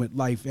collide with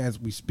life as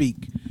we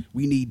speak.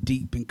 We need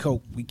deep in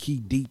coke, we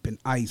keep deep in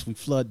ice. We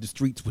flood the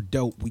streets with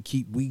dope, we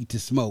keep weed to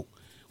smoke.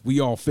 We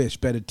all fish,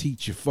 better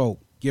teach your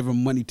folk. Give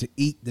him money to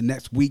eat, the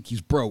next week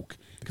he's broke.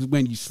 Because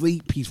when you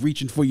sleep, he's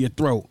reaching for your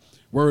throat.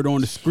 Word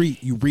on the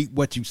street, you reap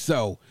what you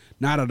sow.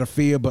 Not out of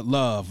fear, but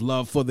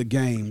love for the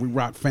game. We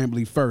rock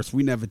family first,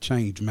 we never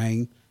change,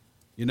 man.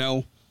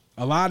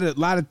 A lot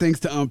of things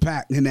to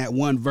unpack in that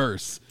one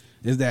verse.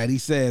 Is that he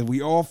says, we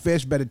all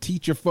fish, better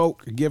teach your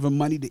folk, give him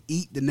money to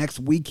eat, the next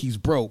week he's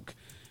broke.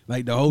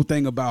 Like the whole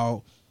thing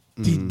about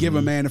give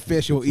a man a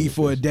fish, he'll eat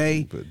for a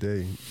day.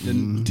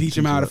 Then teach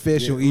him how to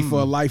fish, he'll eat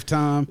for a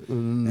lifetime.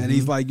 And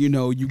he's like, you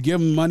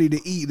give him money to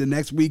eat, the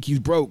next week he's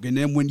broke. And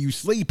then when you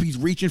sleep, he's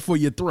reaching for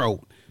your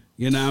throat.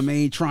 You know what I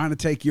mean? Trying to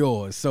take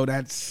yours. So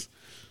that's,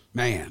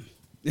 man,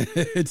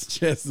 it's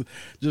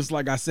just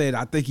like I said,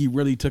 I think he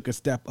really took a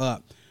step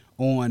up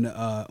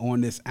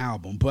on this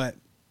album. But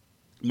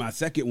my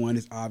second one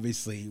is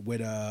obviously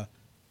with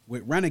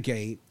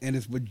Renegade, and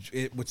it's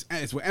with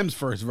M's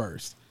first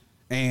verse.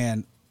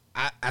 And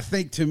I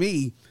think, to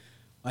me,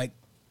 like,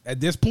 at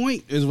this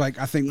point, is like,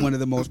 I think one of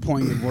the most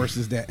poignant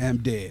verses that M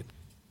did.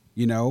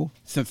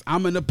 Since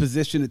I'm in a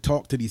position to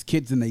talk to these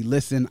kids and they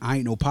listen, I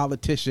ain't no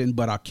politician,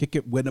 but I'll kick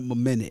it with them a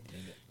minute.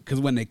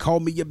 Because when they call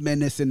me a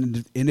menace,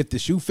 and if the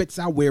shoe fits,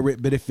 I wear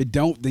it. But if it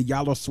don't, then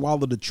y'all will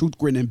swallow the truth,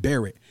 grin, and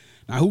bear it.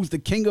 Now, who's the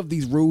king of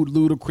these rude,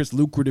 ludicrous,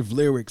 lucrative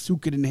lyrics? Who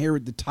could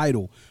inherit the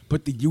title?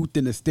 Put the youth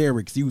in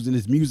hysterics, using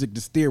his music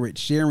to steer it,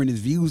 sharing his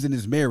views and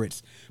his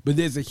merits. But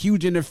there's a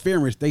huge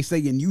interference. They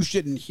saying you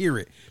shouldn't hear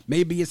it.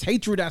 Maybe it's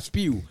hatred I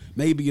spew.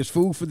 Maybe it's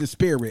food for the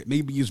spirit.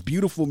 Maybe it's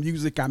beautiful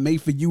music I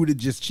made for you to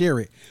just share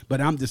it.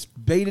 But I'm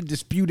debated,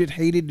 disputed,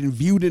 hated, and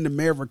viewed in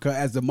America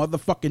as a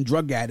motherfucking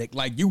drug addict,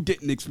 like you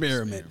didn't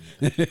experiment.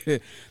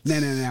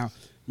 Now.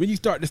 When you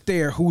start to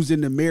stare who's in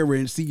the mirror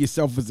and see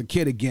yourself as a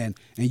kid again,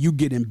 and you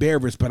get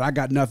embarrassed, but I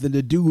got nothing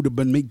to do to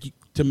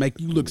make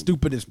you look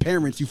stupid as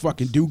parents. You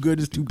fucking do good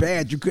is too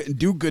bad. You couldn't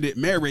do good at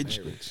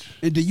marriage.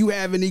 And do you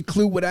have any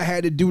clue what I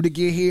had to do to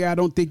get here? I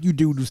don't think you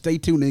do. Stay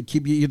tuned and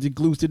keep your ears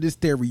glued to the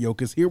stereo,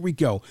 because here we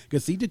go.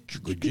 Because see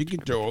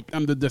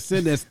I'm the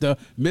sinister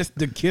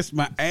Mr. Kiss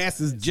My Ass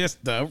is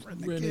just the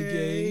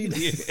renegade.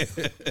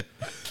 Yeah.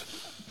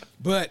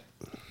 But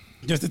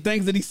just the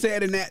things that he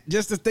said in that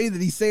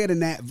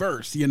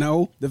verse,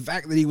 the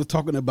fact that he was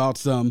talking about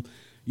some,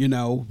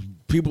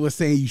 people are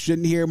saying you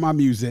shouldn't hear my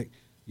music.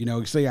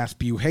 You say I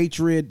spew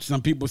hatred.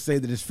 Some people say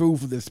that it's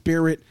food for the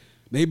spirit.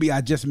 Maybe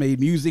I just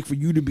made music for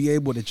you to be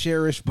able to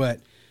cherish,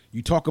 but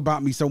you talk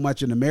about me so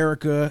much in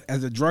America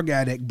as a drug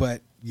addict,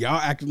 but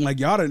y'all acting like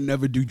y'all didn't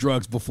never do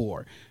drugs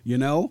before,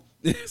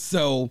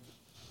 So,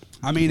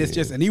 I mean, it's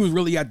just, and he was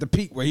really at the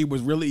peak where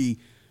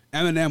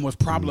Eminem was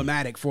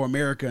problematic for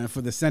America and for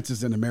the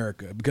census in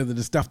America because of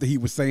the stuff that he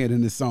was saying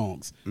in his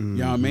songs. You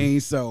know what I mean?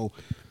 So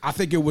I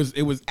think it was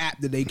apt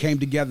that they came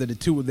together, the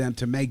two of them,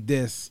 to make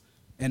this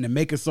and to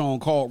make a song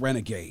called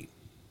Renegade.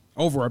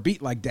 Over a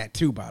beat like that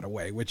too, by the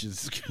way, which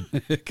is,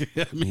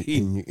 I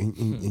mean,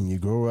 and you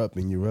grow up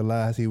and you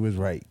realize he was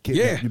right.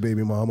 Kidnap your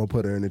baby mama,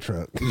 put her in the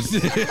trunk.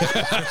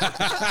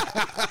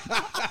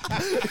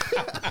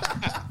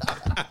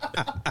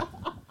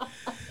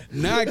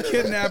 Not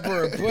kidnap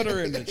her and put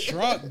her in the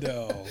trunk,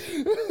 though.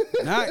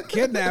 Not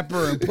kidnap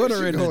her and put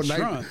her in the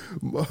trunk.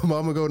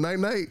 Mama go night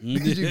night.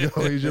 Did you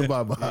go? He's your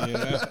baba.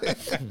 Yeah.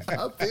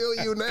 I feel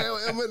you now,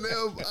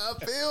 Eminem. I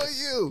feel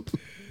you.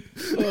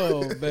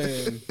 Oh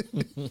man.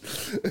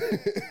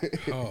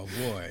 Oh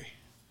boy.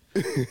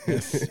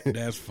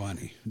 That's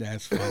funny.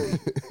 That's funny.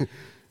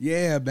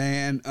 Yeah,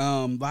 man.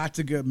 Lots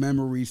of good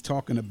memories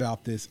talking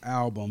about this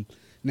album.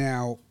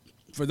 Now,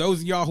 for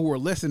those of y'all who are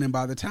listening,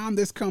 by the time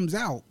this comes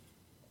out,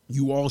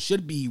 you all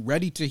should be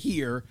ready to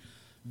hear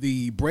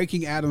the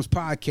Breaking Atoms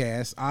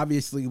podcast.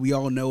 Obviously, we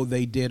all know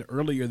they did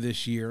earlier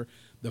this year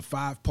the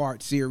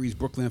 5-part series,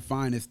 Brooklyn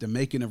Finest, The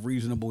Making of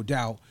Reasonable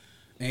Doubt.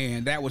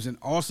 And that was an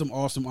awesome,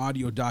 awesome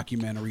audio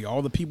documentary.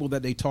 All the people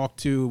that they talked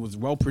to, was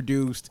well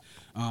produced.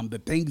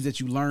 The things that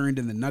you learned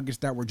and the nuggets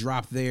that were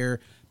dropped there,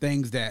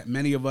 things that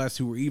many of us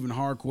who were even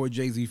hardcore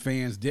Jay-Z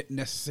fans didn't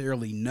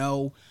necessarily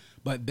know.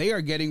 But they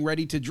are getting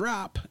ready to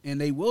drop, and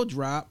they will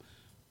drop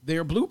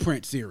their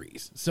Blueprint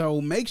series. So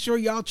make sure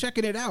y'all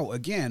checking it out.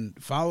 Again,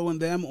 following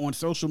them on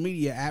social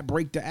media at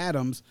Break the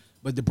Atoms,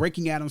 but the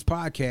Breaking Atoms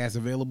podcast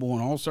available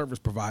on all service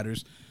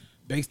providers.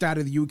 Based out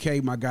of the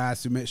UK, my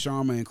guys Sumit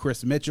Sharma and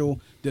Chris Mitchell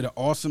did an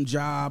awesome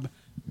job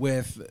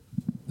with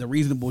the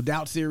Reasonable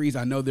Doubt series.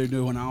 I know they're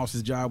doing an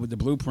awesome job with the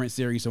Blueprint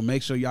series, so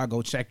make sure y'all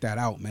go check that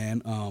out,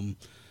 man.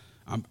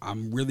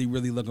 I'm really,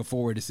 really looking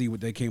forward to see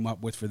what they came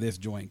up with for this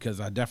joint, because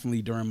I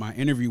definitely, during my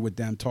interview with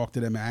them, talked to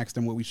them and asked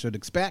them what we should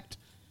expect,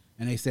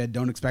 and they said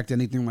don't expect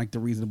anything like the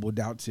Reasonable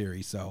Doubt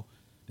series, so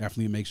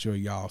definitely make sure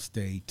y'all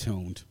stay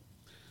tuned.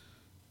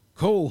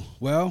 Cool.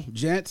 Well,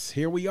 gents,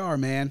 here we are,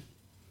 man.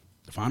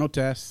 The final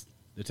test.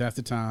 The test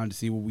of time to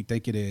see what we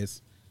think it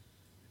is.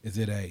 Is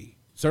it a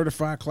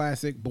certified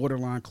classic,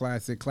 borderline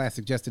classic,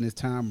 classic just in its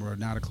time, or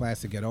not a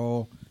classic at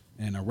all?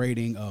 And a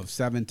rating of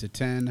 7 to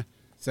 10.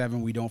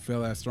 7, we don't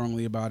feel as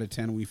strongly about it.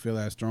 10, we feel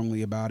as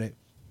strongly about it.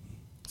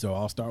 So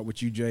I'll start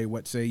with you, Jay.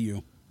 What say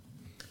you?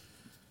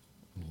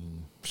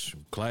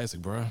 Classic,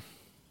 bro.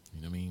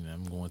 You know what I mean?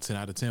 I'm going 10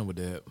 out of 10 with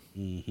that.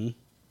 Mm-hmm.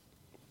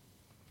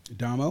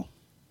 Damo?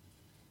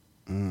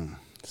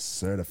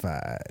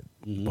 Certified,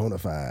 bona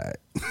fide.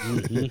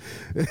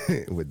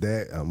 With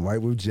that, I'm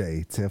right with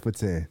Jay. 10 for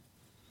 10.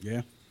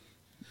 Yeah.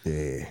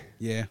 Yeah.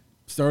 Yeah.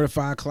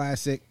 Certified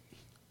classic.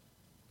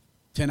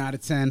 10 out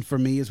of 10 for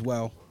me as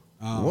well.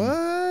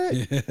 What?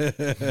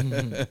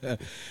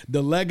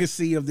 The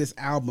legacy of this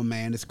album,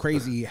 man, it's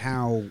crazy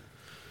how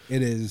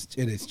it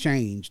has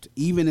changed,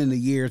 even in the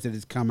years that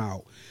it's come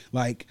out.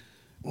 Like,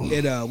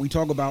 we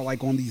talk about,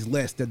 like, on these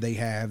lists that they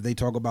have, they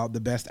talk about the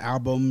best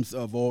albums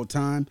of all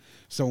time.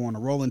 So on the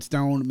Rolling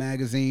Stone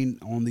magazine,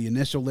 on the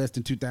initial list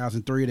in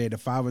 2003, they had the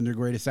 500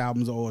 greatest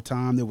albums of all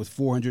time. There was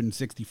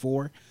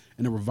 464.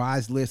 And the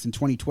revised list in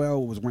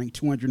 2012 was ranked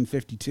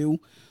 252.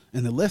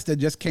 And the list that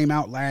just came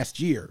out last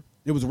year,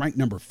 it was ranked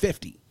number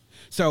 50.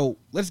 So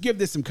let's give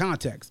this some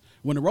context.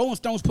 When the Rolling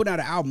Stones put out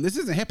an album, this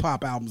isn't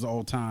hip-hop albums of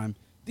all time.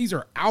 These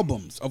are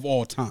albums of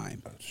all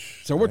time.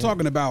 So we're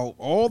talking about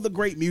all the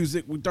great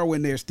music. We throw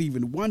in there Stevie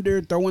Wonder,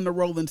 throw in the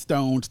Rolling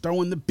Stones,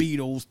 throw in the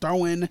Beatles,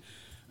 throw in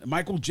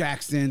Michael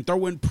Jackson,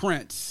 throw in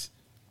Prince.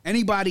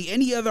 Anybody,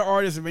 any other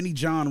artist of any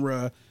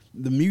genre,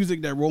 the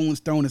music that Rolling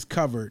Stone has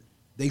covered,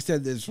 they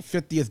said this is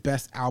the 50th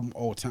best album of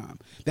all time.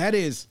 That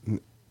is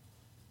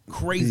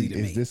crazy to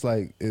me. Is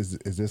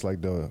this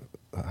like the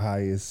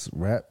highest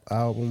rap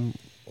album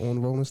on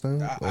Rolling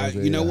Stone?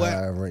 You know what?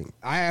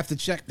 I have to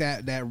check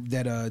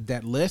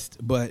that list,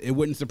 but it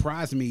wouldn't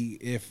surprise me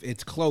if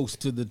it's close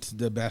to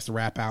the best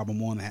rap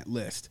album on that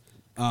list.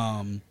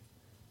 I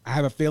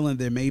have a feeling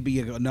there may be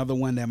another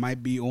one that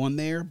might be on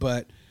there,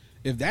 but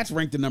if that's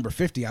ranked at number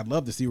 50, I'd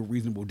love to see what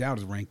Reasonable Doubt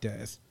is ranked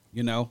as.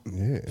 You know?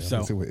 Yeah, so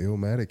I see what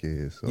Illmatic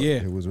is. So yeah,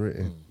 it was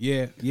written.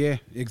 Yeah,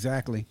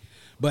 exactly.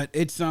 But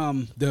it's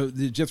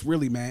just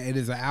really, man, it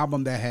is an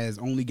album that has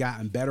only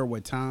gotten better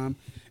with time.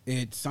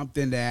 It's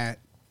something that,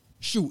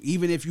 shoot,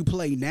 even if you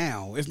play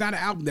now, it's not an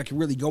album that can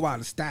really go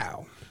out of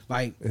style.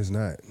 Like, it's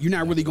not. You're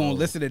not really going to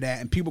listen to that,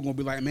 and people going to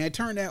be like, man,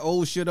 turn that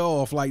old shit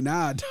off. Like,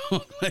 nah,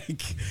 don't.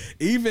 Like,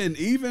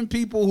 even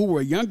people who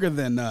were younger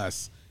than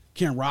us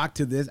can rock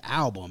to this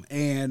album.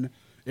 And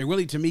it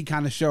really, to me,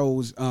 kind of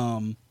shows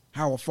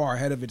how far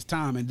ahead of its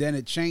time. And then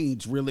it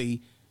changed,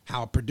 really,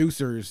 how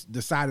producers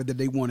decided that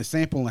they want to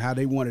sample and how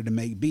they wanted to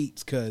make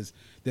beats, because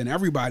then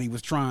everybody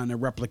was trying to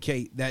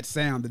replicate that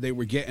sound that they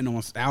were getting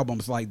on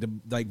albums like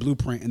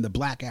Blueprint and the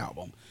Black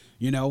Album,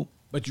 you know?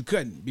 But you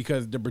couldn't,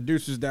 because the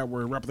producers that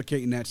were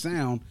replicating that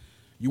sound,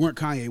 you weren't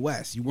Kanye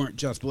West, you weren't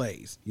Just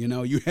Blaze, you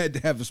know? You had to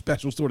have a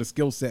special sort of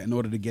skill set in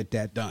order to get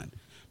that done.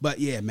 But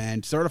yeah,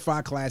 man,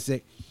 certified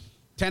classic,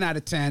 10 out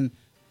of 10,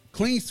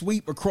 clean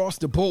sweep across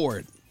the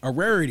board, a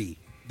rarity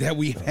that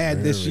we've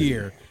had this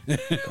year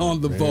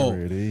on the vault,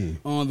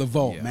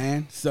 yeah.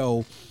 Man.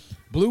 So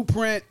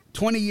Blueprint,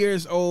 20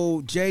 years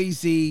old,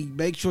 Jay-Z,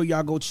 make sure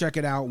y'all go check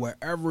it out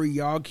wherever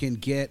y'all can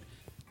get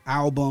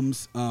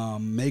albums.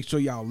 Make sure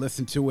y'all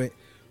listen to it.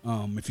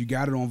 If you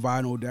got it on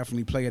vinyl,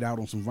 definitely play it out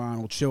on some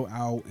vinyl, chill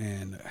out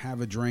and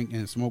have a drink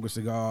and smoke a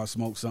cigar,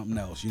 smoke something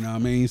else, you know what I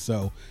mean?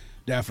 So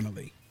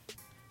definitely.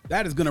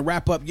 That is going to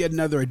wrap up yet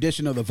another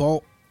edition of The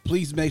Vault.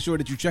 Please make sure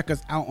that you check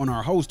us out on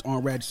our host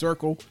on Red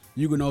Circle.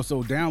 You can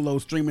also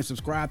download, stream, and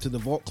subscribe to the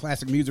Vault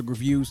Classic Music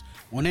Reviews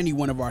on any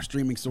one of our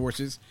streaming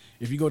sources.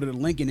 If you go to the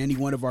link in any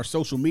one of our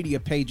social media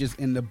pages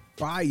in the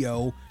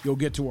bio, you'll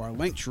get to our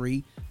link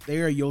tree.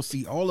 There you'll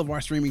see all of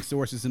our streaming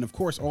sources and, of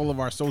course, all of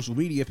our social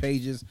media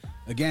pages.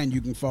 Again,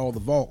 you can follow the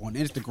Vault on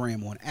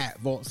Instagram on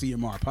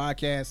 @VaultCMR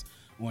Podcast,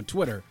 on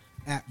Twitter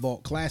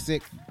 @Vault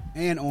Classic,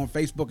 and on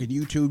Facebook and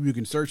YouTube, you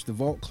can search the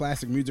Vault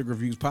Classic Music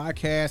Reviews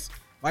Podcast.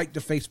 Like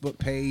the Facebook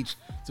page,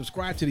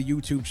 subscribe to the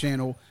YouTube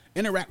channel,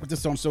 interact with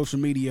us on social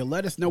media.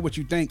 Let us know what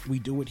you think. We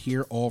do it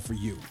here all for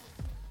you.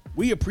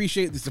 We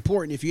appreciate the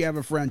support, and if you have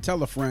a friend,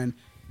 tell a friend,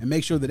 and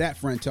make sure that that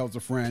friend tells a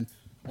friend.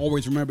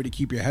 Always remember to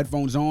keep your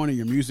headphones on and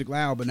your music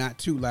loud, but not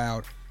too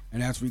loud.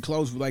 And as we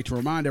close, we'd like to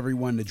remind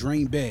everyone to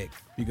dream big,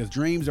 because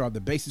dreams are the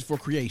basis for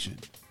creation.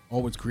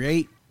 Always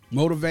create,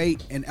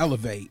 motivate, and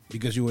elevate,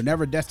 because you were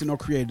never destined or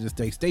created to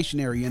stay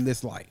stationary in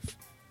this life.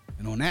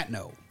 And on that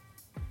note,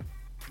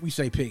 we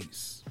say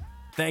peace.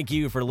 Thank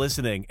you for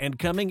listening and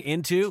coming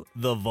into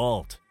The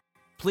Vault.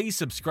 Please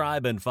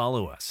subscribe and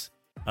follow us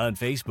on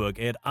Facebook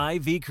at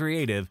IV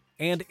Creative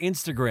and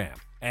Instagram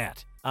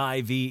at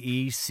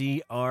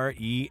IVECRE8.